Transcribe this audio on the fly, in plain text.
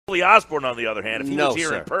Billy Osborn, on the other hand, if he was here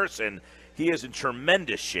sir. in person, he is in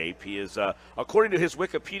tremendous shape. He is, according to his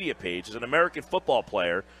Wikipedia page, is an American football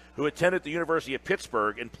player who attended the University of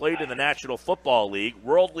Pittsburgh and played in the National Football League,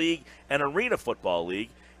 World League, and Arena Football League.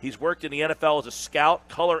 He's worked in the NFL as a scout,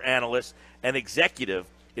 color analyst, and executive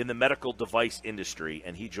in the medical device industry,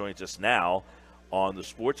 and he joins us now on the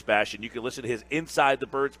Sports Bash, and you can listen to his Inside the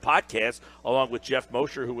Birds podcast along with Jeff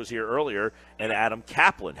Mosher, who was here earlier, and Adam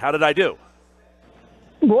Kaplan. How did I do?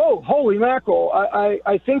 Whoa, holy mackerel.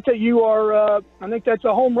 I think that you are, I think that's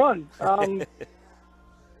a home run.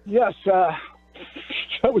 Yes,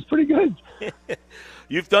 that was pretty good.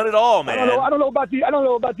 You've done it all, man. I don't know about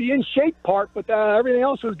the in shape part, but everything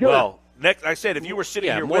else was good. Well, next, I said if you were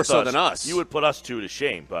sitting here more with so than us, you would put us two to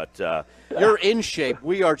shame. But you're in shape.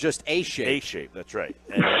 We are just A shape. A shape, that's right.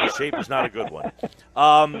 And the shape is not a good one.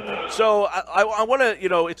 So I want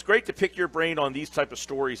to, it's great to pick your brain on these type of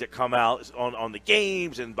stories that come out on the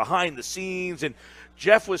games and behind the scenes. And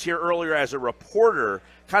Jeff was here earlier as a reporter,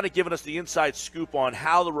 kind of giving us the inside scoop on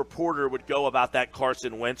how the reporter would go about that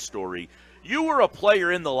Carson Wentz story. You were a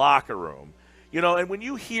player in the locker room. And when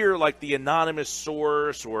you hear like the anonymous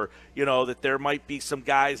source or, that there might be some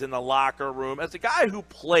guys in the locker room, as a guy who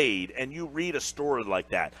played and you read a story like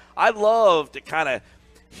that, I'd love to kind of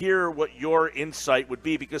hear what your insight would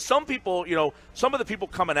be, because some people, some of the people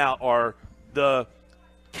coming out are the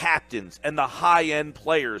captains and the high-end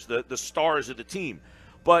players, the stars of the team.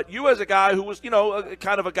 But you as a guy who was,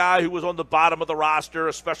 kind of a guy who was on the bottom of the roster,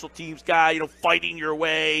 a special teams guy, fighting your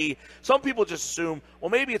way. Some people just assume,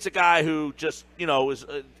 well, maybe it's a guy who just,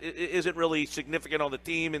 isn't really significant on the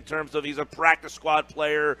team in terms of he's a practice squad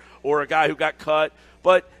player or a guy who got cut.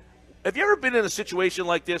 But have you ever been in a situation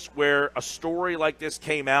like this where a story like this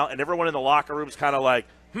came out and everyone in the locker room is kind of like,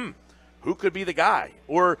 who could be the guy?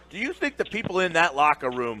 Or do you think the people in that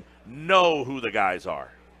locker room know who the guys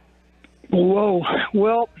are? Whoa.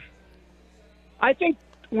 Well, I think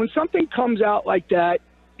when something comes out like that,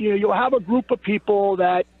 you'll have a group of people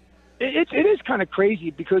that it is kind of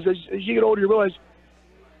crazy, because as you get older, you realize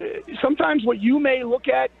sometimes what you may look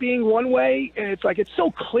at being one way, and it's like it's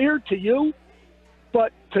so clear to you,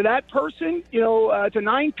 but to that person, to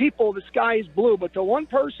 9 people, the sky is blue, but to one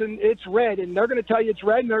person, it's red, and they're going to tell you it's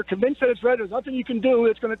red, and they're convinced that it's red. There's nothing you can do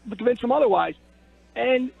that's going to convince them otherwise.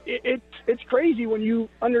 And it's crazy when you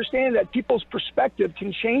understand that people's perspective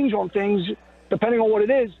can change on things depending on what it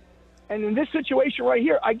is. And in this situation right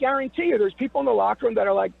here, I guarantee you there's people in the locker room that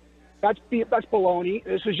are like, that's baloney.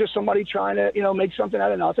 This is just somebody trying to, make something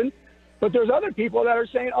out of nothing. But there's other people that are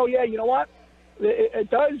saying, oh, yeah, you know what?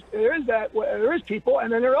 There is people. And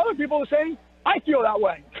then there are other people that are saying, I feel that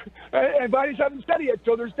way. And I just haven't said it yet.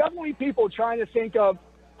 So there's definitely people trying to think of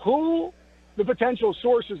who the potential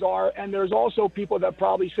sources are, and there's also people that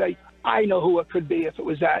probably say, I know who it could be if it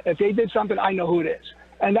was that. If they did something, I know who it is.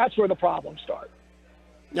 And that's where the problems start.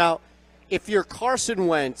 Now, if you're Carson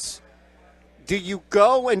Wentz, do you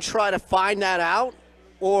go and try to find that out,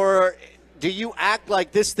 or do you act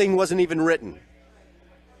like this thing wasn't even written?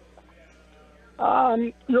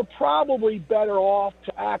 You're probably better off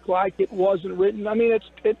to act like it wasn't written. I mean,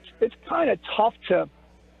 it's kind of tough to –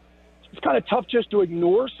 it's kind of tough just to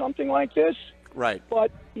ignore something like this. Right.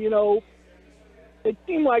 But, it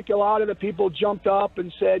seemed like a lot of the people jumped up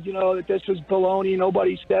and said, that this was baloney.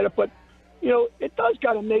 Nobody said it. But, it does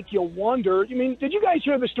got to make you wonder. I mean, did you guys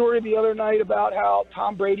hear the story the other night about how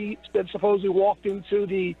Tom Brady supposedly walked into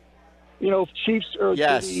the, Chiefs or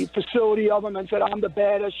yes. to the facility of them and said, I'm the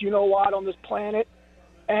baddest, on this planet?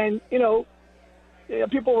 And,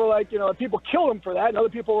 people were like, people killed him for that. And other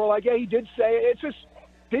people were like, yeah, he did say it. It's just,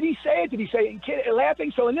 did he say it? Did he say it and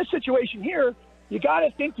laughing? So in this situation here, you got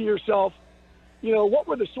to think to yourself, what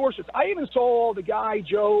were the sources? I even saw the guy,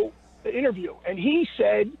 Joe, the interview, and he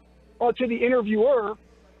said to the interviewer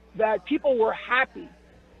that people were happy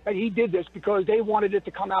that he did this because they wanted it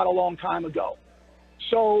to come out a long time ago.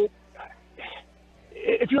 So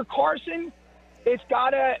if you're Carson, it's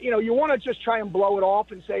got to, you want to just try and blow it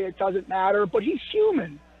off and say it doesn't matter, but he's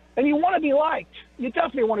human. And you want to be liked. You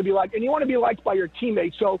definitely want to be liked. And you want to be liked by your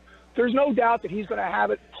teammates. So there's no doubt that he's going to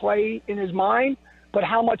have it play in his mind. But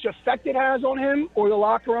how much effect it has on him or the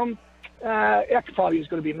locker room, that probably is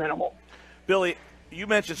going to be minimal. Billy, you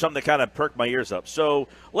mentioned something that kind of perked my ears up. So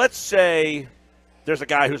let's say there's a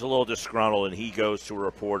guy who's a little disgruntled and he goes to a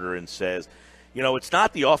reporter and says, it's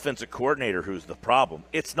not the offensive coordinator who's the problem.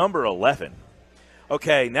 It's number 11.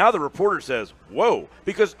 Okay, now the reporter says, whoa,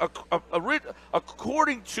 because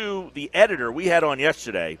according to the editor we had on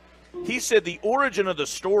yesterday, he said the origin of the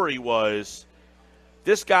story was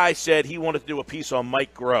this guy said he wanted to do a piece on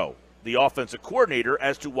Mike Groh, the offensive coordinator,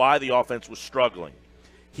 as to why the offense was struggling.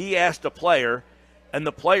 he asked a player, and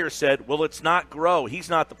the player said, well, it's not Groh. He's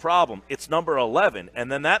not the problem. It's number 11.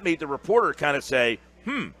 And then that made the reporter kind of say,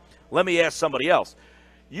 let me ask somebody else.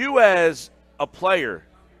 You as a player,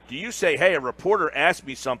 do you say, hey, a reporter asked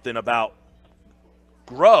me something about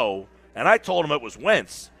Groh, and I told him it was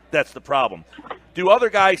Wentz? That's the problem. Do other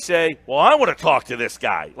guys say, well, I want to talk to this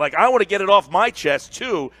guy. Like, I want to get it off my chest,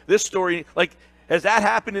 too. This story, like, has that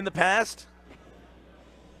happened in the past?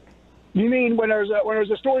 You mean when there's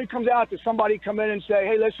a story comes out, does somebody come in and say,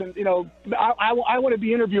 hey, listen, I want to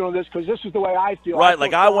be interviewing this because this is the way I feel. Right,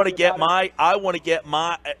 like I want to get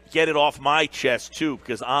it off my chest, too,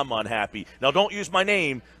 because I'm unhappy. Now, don't use my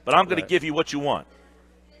name, but I'm going to give you what you want.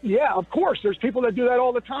 Yeah, of course. There's people that do that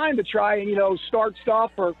all the time to try and, start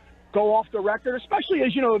stuff or go off the record, especially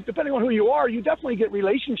as, depending on who you are, you definitely get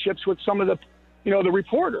relationships with some of the, the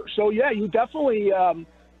reporters. So, yeah, you definitely,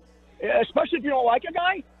 especially if you don't like a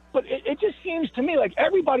guy, but it just seems to me like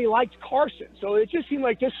everybody liked Carson. So it just seemed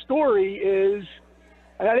like this story is,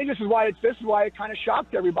 and I think this is why it kind of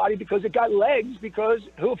shocked everybody because it got legs because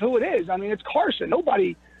of who it is. I mean, it's Carson.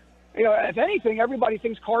 Nobody, if anything, everybody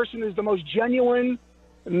thinks Carson is the most genuine,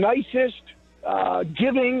 nicest,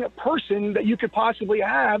 giving person that you could possibly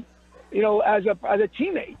have, as a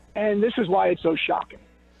teammate. And this is why it's so shocking.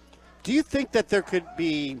 Do you think that there could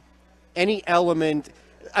be any element,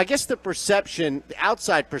 I guess the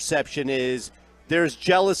outside perception is there's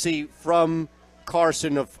jealousy from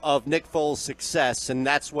Carson of Nick Foles' success, and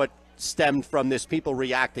that's what stemmed from this, people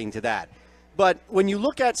reacting to that. But when you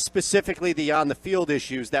look at specifically the on-the-field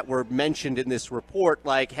issues that were mentioned in this report,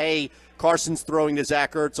 like, hey, Carson's throwing to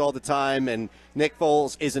Zach Ertz all the time and Nick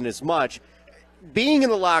Foles isn't as much, being in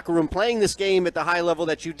the locker room, playing this game at the high level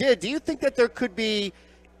that you did, do you think that there could be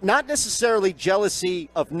not necessarily jealousy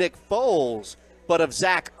of Nick Foles, but of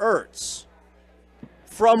Zach Ertz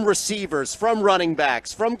from receivers, from running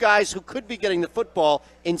backs, from guys who could be getting the football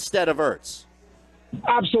instead of Ertz?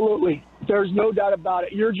 Absolutely. There's no doubt about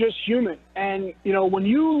it. You're just human. And, when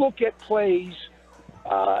you look at plays,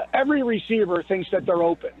 every receiver thinks that they're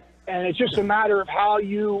open. And it's just a matter of how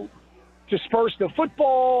you disperse the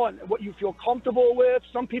football and what you feel comfortable with.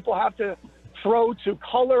 Some people have to throw to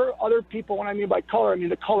color. Other people, when I mean by color, I mean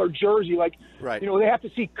the color jersey. Like, right. They have to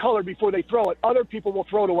see color before they throw it. Other people will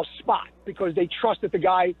throw to a spot because they trust that the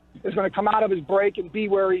guy is going to come out of his break and be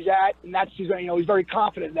where he's at. And that's, he's very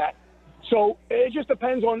confident in that. So it just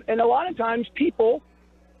depends on, and a lot of times people,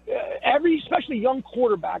 especially young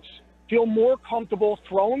quarterbacks, feel more comfortable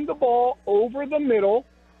throwing the ball over the middle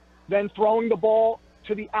than throwing the ball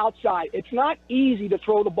to the outside. It's not easy to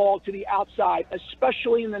throw the ball to the outside,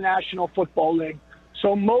 especially in the National Football League.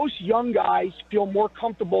 So most young guys feel more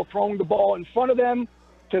comfortable throwing the ball in front of them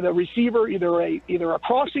to the receiver, either a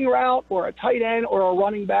crossing route or a tight end or a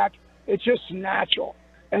running back. It's just natural.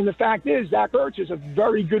 And the fact is, Zach Ertz is a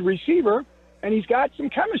very good receiver, and he's got some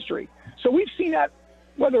chemistry. So we've seen that,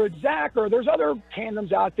 whether it's Zach or there's other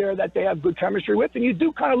tandems out there that they have good chemistry with, and you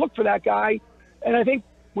do kind of look for that guy. And I think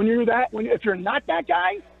if you're not that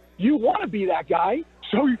guy, you want to be that guy.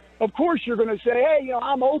 So, of course, you're going to say, hey,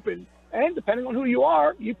 I'm open. And depending on who you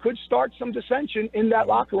are, you could start some dissension in that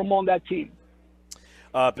locker room on that team.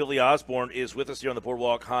 Billy Osborn is with us here on the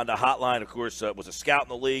Boardwalk Honda Hotline. Of course, was a scout in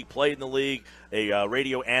the league, played in the league, a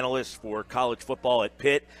radio analyst for college football at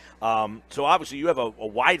Pitt. So obviously you have a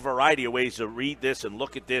wide variety of ways to read this and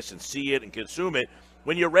look at this and see it and consume it.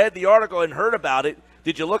 When you read the article and heard about it,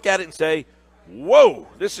 did you look at it and say, whoa,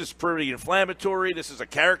 this is pretty inflammatory, this is a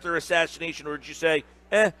character assassination, or did you say,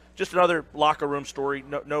 just another locker room story,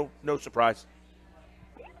 no surprise?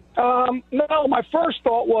 No, my first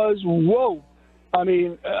thought was, whoa. I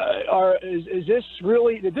mean, did this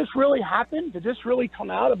really happen? Did this really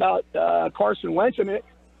come out about Carson Wentz? I mean,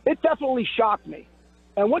 it definitely shocked me.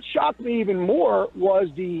 And what shocked me even more was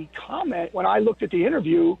the comment when I looked at the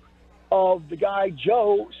interview of the guy,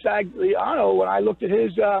 Joe Sagliano, when I looked at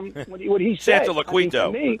his, what he said. Santa Laquito.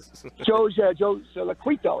 I mean, to me, Joe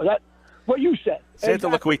Laquito. Is that what you said? Santa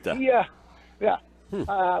Laquita. Yeah.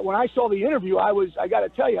 When I saw the interview, I got to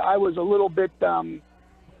tell you, I was a little bit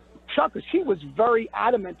shocked because he was very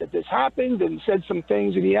adamant that this happened and said some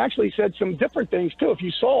things, and he actually said some different things too, if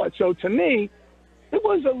you saw it. So to me, it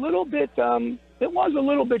was a little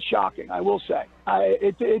bit shocking, I will say.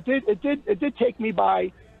 It did take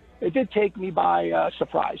me by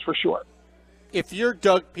surprise, for sure. If you're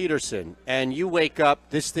Doug Peterson and you wake up,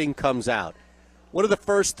 this thing comes out, what are the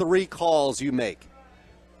first 3 calls you make?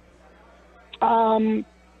 To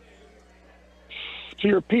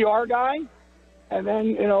your PR guy, and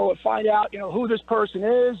then, find out, who this person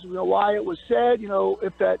is, why it was said,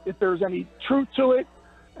 if there's any truth to it.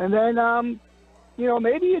 And then,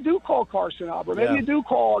 maybe you do call Carson up, or maybe you do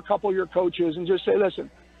call a couple of your coaches and just say,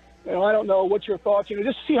 listen, I don't know, what's your thoughts?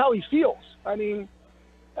 Just see how he feels. I mean,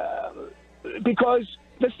 because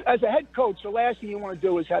this, as a head coach, the last thing you want to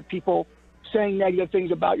do is have people saying negative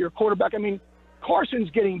things about your quarterback. I mean, Carson's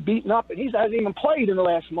getting beaten up, and he hasn't even played in the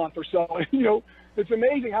last month or so. It's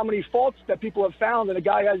amazing how many faults that people have found, and a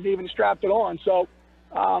guy hasn't even strapped it on. So,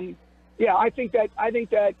 I think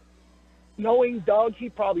that knowing Doug, he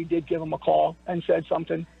probably did give him a call and said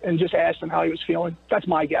something and just asked him how he was feeling. That's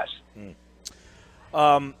my guess.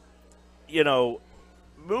 Moving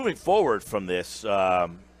forward from this, do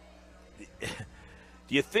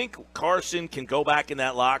you think Carson can go back in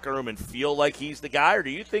that locker room and feel like he's the guy, or do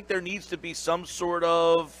you think there needs to be some sort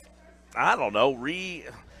of, I don't know,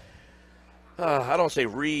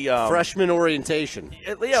 freshman orientation?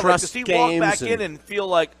 Yeah, does he walk back in and feel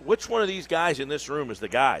like, which one of these guys in this room is the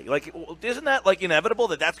guy? Like, isn't that like inevitable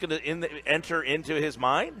that's going to enter into his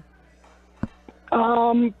mind?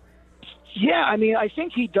 Yeah, I mean, I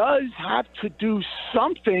think he does have to do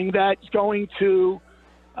something that's going to.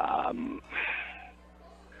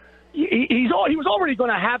 He was already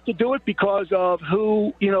going to have to do it because of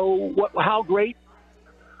how great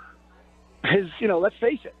his. Let's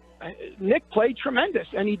face it, Nick played tremendous,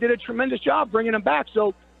 and he did a tremendous job bringing him back.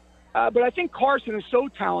 So, but I think Carson is so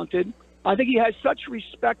talented. I think he has such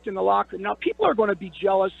respect in the locker room. Now, people are going to be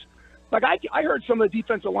jealous. Like, I heard some of the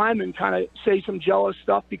defensive linemen kind of say some jealous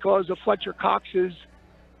stuff because of Fletcher Cox's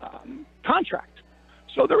contract.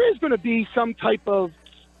 So there is going to be some type of,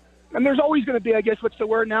 and there's always going to be, I guess, what's the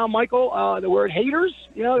word now, Michael? The word haters.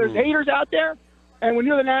 There's haters out there. And when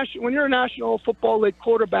you're a National Football League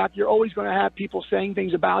quarterback, you're always going to have people saying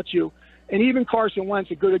things about you. And even Carson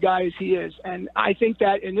Wentz, a good a guy as he is. And I think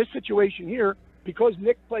that in this situation here, because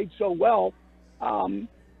Nick played so well,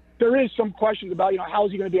 there is some questions about, how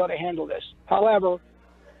is he going to be able to handle this? However,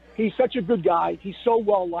 he's such a good guy. He's so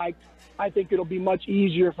well-liked. I think it'll be much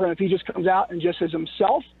easier for him if he just comes out and just is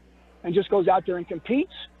himself and just goes out there and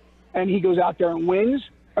competes, and he goes out there and wins.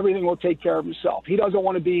 Everything will take care of himself. He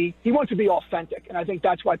wants to be authentic, and I think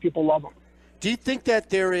that's why people love him. Do you think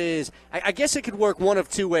that there is – I guess it could work one of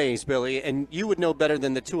two ways, Billy, and you would know better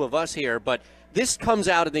than the two of us here, but this comes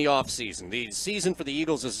out in the offseason. The season for the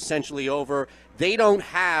Eagles is essentially over. They don't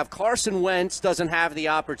have – Carson Wentz doesn't have the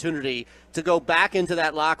opportunity to go back into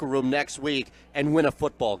that locker room next week and win a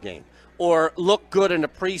football game or look good in a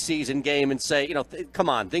preseason game and say, come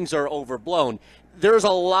on, things are overblown. There's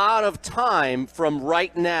a lot of time from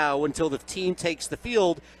right now until the team takes the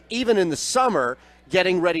field, even in the summer,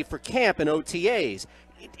 getting ready for camp and OTAs.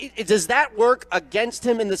 Does that work against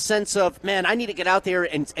him in the sense of, man, I need to get out there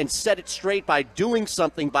and set it straight by doing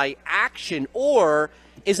something, by action? Or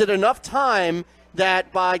is it enough time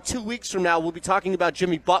that by 2 weeks from now we'll be talking about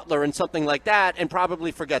Jimmy Butler and something like that and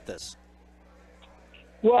probably forget this?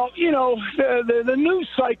 Well, the news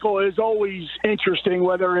cycle is always interesting,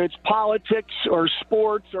 whether it's politics or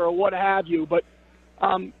sports or what have you. But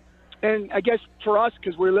and I guess for us,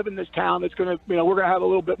 because we live in this town, it's going to, we're going to have a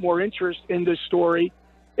little bit more interest in this story.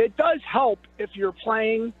 It does help if you're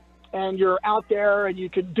playing and you're out there and you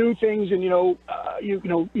can do things, and you're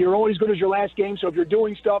only as good as your last game. So if you're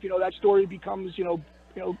doing stuff, that story becomes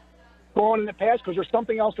gone in the past because there's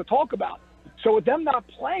something else to talk about. So with them not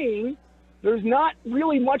playing, there's not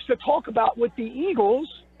really much to talk about with the Eagles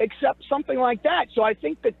except something like that. So I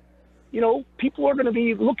think that people are going to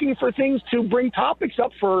be looking for things to bring topics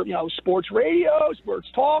up for, sports radio, sports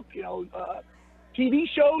talk, TV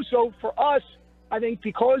shows. So for us, I think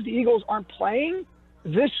because the Eagles aren't playing,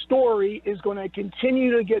 this story is going to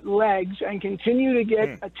continue to get legs and continue to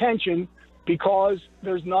get attention because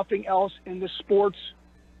there's nothing else in the sports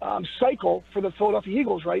cycle for the Philadelphia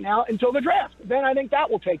Eagles right now until the draft. Then I think that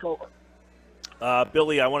will take over.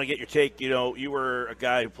 Billy, I want to get your take. You were a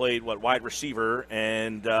guy who played, wide receiver,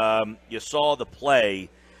 and you saw the play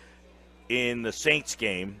in the Saints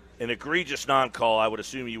game, an egregious non-call, I would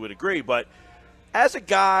assume you would agree. But as a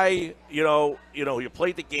guy, you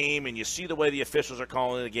played the game and you see the way the officials are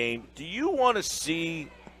calling the game, do you want to see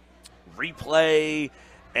replay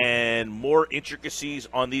and more intricacies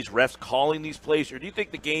on these refs calling these plays, or do you think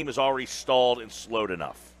the game is already stalled and slowed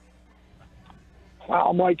enough?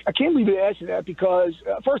 Wow, Mike, I can't believe you asked me that because,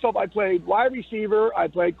 first off, I played wide receiver, I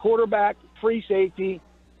played quarterback, free safety,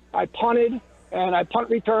 I punted, and I punt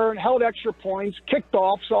return, held extra points, kicked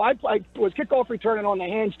off. So I was kickoff return and on the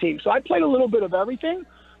hands team. So I played a little bit of everything.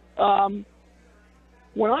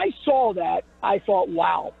 When I saw that, I thought,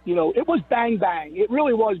 wow, it was bang, bang. It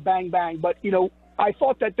really was bang, bang. But, I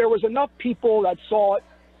thought that there was enough people that saw it.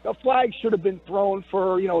 The flag should have been thrown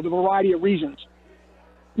for, the variety of reasons.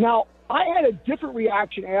 Now, I had a different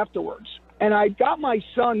reaction afterwards. And I got my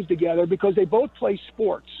sons together because they both play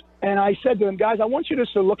sports. And I said to them, guys, I want you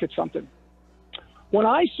just to look at something. When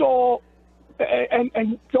I saw,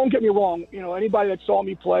 and don't get me wrong, anybody that saw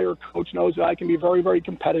me play or coach knows that I can be very, very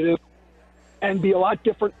competitive and be a lot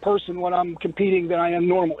different person when I'm competing than I am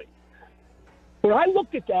normally. When I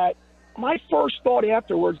looked at that, my first thought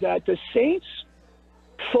afterwards that the Saints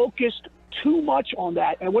focused too much on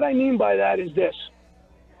that. And what I mean by that is this.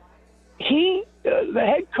 The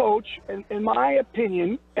head coach, in my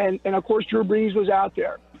opinion, and of course Drew Brees was out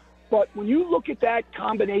there, but when you look at that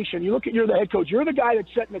combination, you're the head coach, you're the guy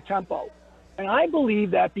that's setting the tempo. And I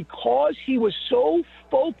believe that because he was so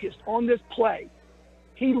focused on this play,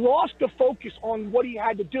 he lost the focus on what he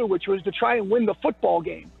had to do, which was to try and win the football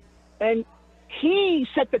game. And he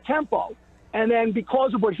set the tempo. And then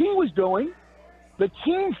because of what he was doing, the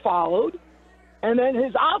team followed, and then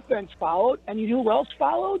his offense followed, and you know who else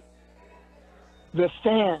followed? The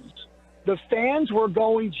fans. The fans were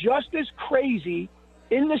going just as crazy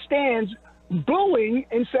in the stands, booing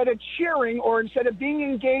instead of cheering or instead of being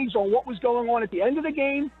engaged on what was going on at the end of the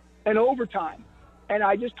game and overtime. And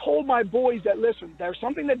I just told my boys that, listen, there's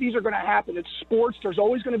something that these are going to happen. It's sports. There's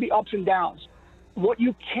always going to be ups and downs. What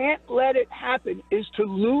you can't let it happen is to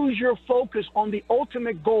lose your focus on the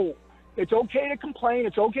ultimate goal. It's okay to complain.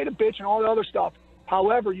 It's okay to bitch and all the other stuff.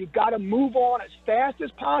 However, you've got to move on as fast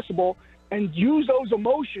as possible and use those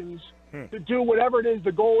emotions to do whatever it is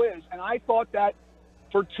the goal is. And I thought that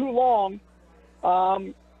for too long,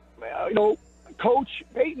 Coach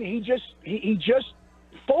Payton, he just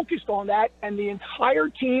focused on that, and the entire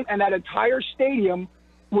team and that entire stadium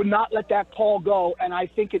would not let that call go. And I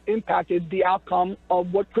think it impacted the outcome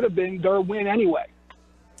of what could have been their win anyway.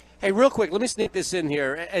 Hey, real quick, let me sneak this in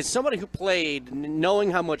here. As somebody who played,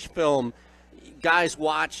 knowing how much film guys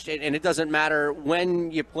watched, and it doesn't matter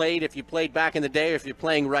when you played, if you played back in the day or if you're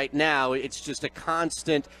playing right now, it's just a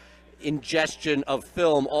constant ingestion of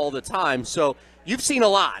film all the time. So you've seen a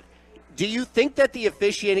lot. Do you think that the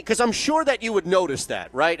officiating, because I'm sure that you would notice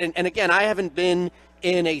that, right? And again, I haven't been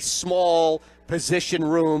in a small position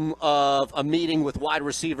room of a meeting with wide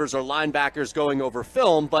receivers or linebackers going over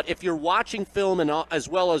film, but if you're watching film and as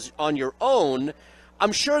well as on your own,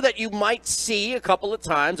 I'm sure that you might see a couple of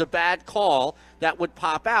times a bad call that would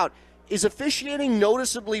pop out. Is officiating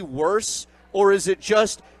noticeably worse, or is it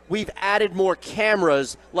just we've added more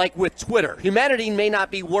cameras like with Twitter? Humanity may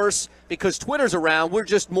not be worse because Twitter's around. We're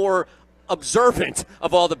just more observant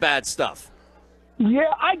of all the bad stuff.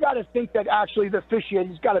 Yeah, I got to think that actually the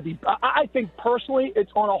officiating's got to be – I think personally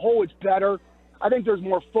it's on a whole it's better. I think there's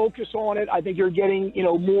more focus on it. I think you're getting,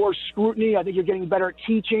 more scrutiny. I think you're getting better at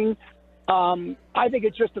teaching. I think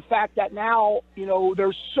it's just the fact that now,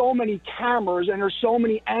 there's so many cameras and there's so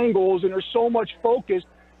many angles and there's so much focus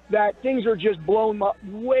that things are just blown up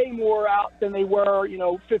way more out than they were,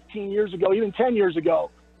 15 years ago, even 10 years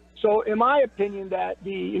ago. So in my opinion that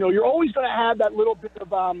you're always going to have that little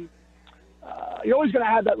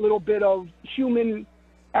bit of human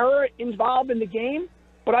error involved in the game.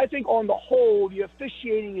 But I think on the whole, the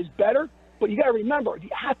officiating is better. But you got to remember,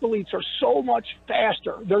 the athletes are so much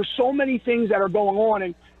faster. There's so many things that are going on.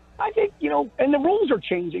 And I think, and the rules are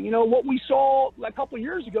changing. What we saw a couple of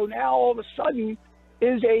years ago now all of a sudden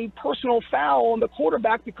is a personal foul on the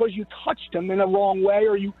quarterback because you touched him in the wrong way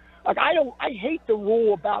or you – I hate the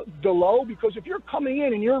rule about Delo because if you're coming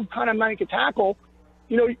in and you're kind of making a tackle,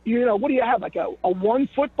 what do you have, like a 1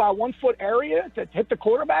 foot by 1 foot area to hit the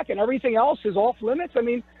quarterback and everything else is off limits? I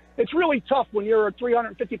mean, it's really tough when you're a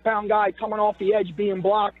 350-pound guy coming off the edge being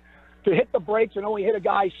blocked to hit the brakes and only hit a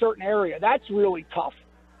guy a certain area. That's really tough.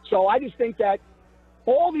 So I just think that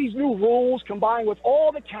all these new rules combined with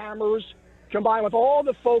all the cameras, combined with all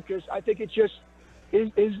the focus, I think it just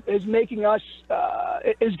is making us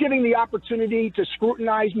is giving the opportunity to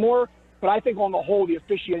scrutinize more. But I think on the whole, the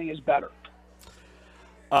officiating is better.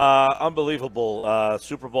 Unbelievable.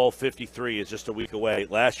 Super Bowl 53 is just a week away.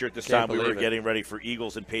 Last year at this time, we were getting ready for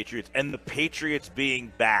Eagles and Patriots, and the Patriots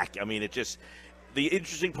being back. I mean, the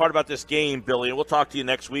interesting part about this game, Billy, and we'll talk to you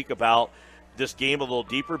next week about this game a little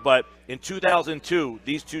deeper, but in 2002,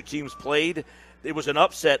 these two teams played. It was an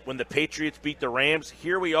upset when the Patriots beat the Rams.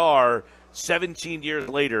 Here we are 17 years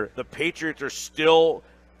later. The Patriots are still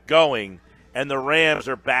going, and the Rams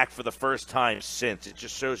are back for the first time since. It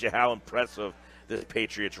just shows you how impressive this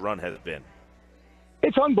Patriots run has been.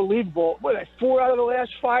 It's unbelievable. 4 out of the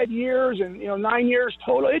last 5 years and 9 years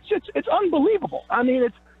total. It's unbelievable. I mean,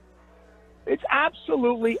 it's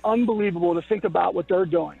absolutely unbelievable to think about what they're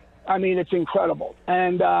doing. I mean, it's incredible.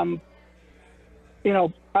 And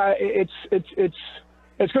it's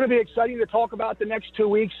going to be exciting to talk about the next 2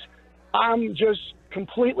 weeks. I'm just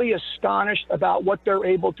completely astonished about what they're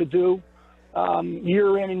able to do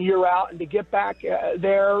year in and year out, and to get back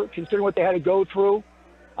there, considering what they had to go through.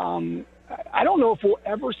 I don't know if we'll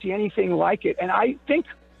ever see anything like it, and I think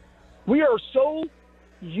we are so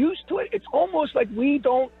used to it. It's almost like we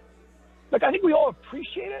don't. Like, I think we all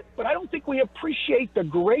appreciate it, but I don't think we appreciate the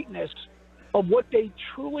greatness of what they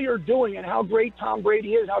truly are doing and how great Tom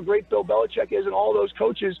Brady is, how great Bill Belichick is, and all those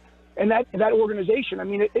coaches and that organization. I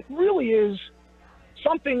mean, it really is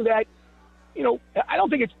something that, you know, I don't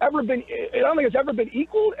think it's ever been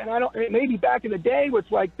equaled. And maybe back in the day with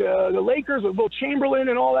like the Lakers with Will Chamberlain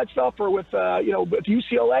and all that stuff, or with with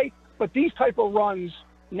UCLA. But these type of runs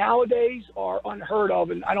nowadays are unheard of,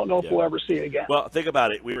 and I don't know if we'll ever see it again. Well, think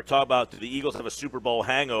about it. We were talking about the Eagles have a Super Bowl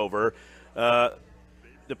hangover.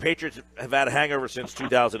 The Patriots have had a hangover since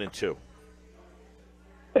 2002.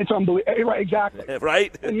 It's unbelievable. Right, exactly.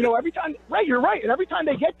 Right? And, you know, every time – right, you're right. And every time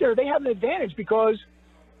they get there, they have an advantage because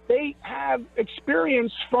they have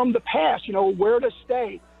experience from the past, you know, where to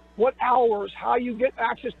stay, what hours, how you get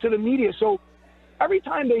access to the media. So every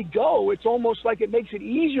time they go, it's almost like it makes it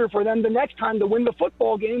easier for them the next time to win the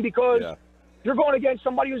football game because you're going against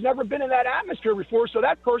somebody who's never been in that atmosphere before. So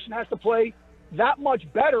that person has to play that much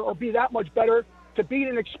better or be that much better to beat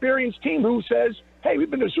an experienced team who says, hey,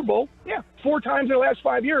 we've been to the Super Bowl. Yeah, 4 times in the last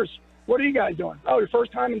 5 years. What are you guys doing? Oh, your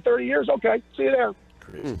first time in 30 years? Okay, see you there.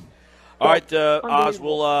 Crazy. All right, Oz,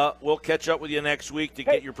 we'll catch up with you next week to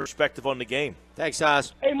get your perspective on the game. Thanks,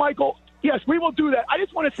 Oz. Hey, Michael. Yes, we will do that. I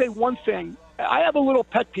just want to say one thing. I have a little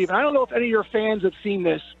pet peeve, and I don't know if any of your fans have seen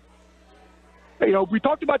this. You know, we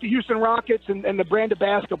talked about the Houston Rockets and the brand of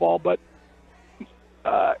basketball, but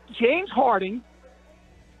James Harden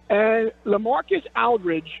and LaMarcus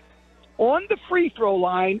Aldridge on the free throw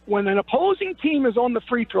line, when an opposing team is on the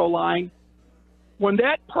free throw line, when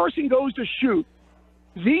that person goes to shoot,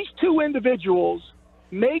 these two individuals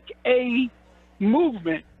make a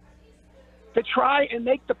movement to try and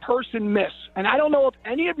make the person miss. And I don't know if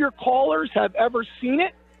any of your callers have ever seen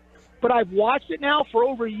it, but I've watched it now for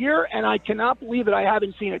over a year, and I cannot believe that I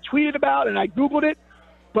haven't seen it tweeted about, and I Googled it.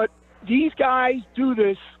 But these guys do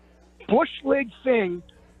this bush league thing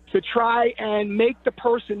to try and make the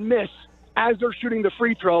person miss as they're shooting the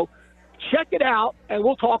free throw. Check it out, and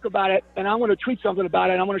we'll talk about it, and I'm going to tweet something about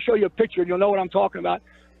it, and I'm going to show you a picture, and you'll know what I'm talking about.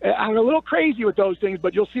 I'm a little crazy with those things,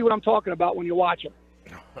 but you'll see what I'm talking about when you watch them.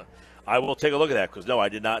 I will take a look at that because, no, I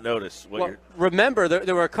did not notice. Remember,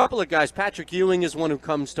 there were a couple of guys. Patrick Ewing is one who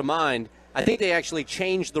comes to mind. I think they actually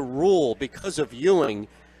changed the rule because of Ewing,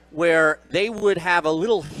 where they would have a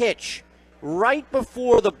little hitch right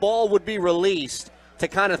before the ball would be released to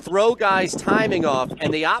kind of throw guys' timing off,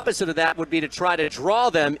 and the opposite of that would be to try to draw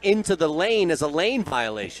them into the lane as a lane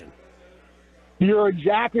violation. You're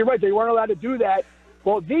exactly right. They weren't allowed to do that.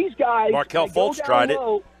 Well, these guys... Markelle Fultz tried it.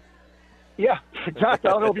 Yeah, exactly.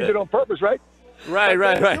 I don't know if you did it on purpose, right? Right.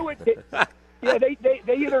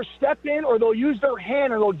 They either step in or they'll use their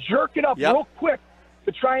hand or they'll jerk it up real quick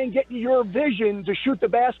to try and get your vision to shoot the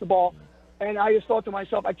basketball. And I just thought to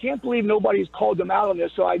myself, I can't believe nobody's called them out on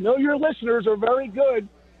this. So I know your listeners are very good,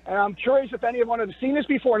 and I'm curious if any of them have seen this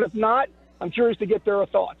before. And if not, I'm curious to get their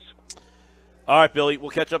thoughts. All right, Billy. We'll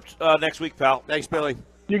catch up next week, pal. Thanks, Billy.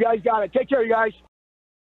 You guys got it. Take care, you guys.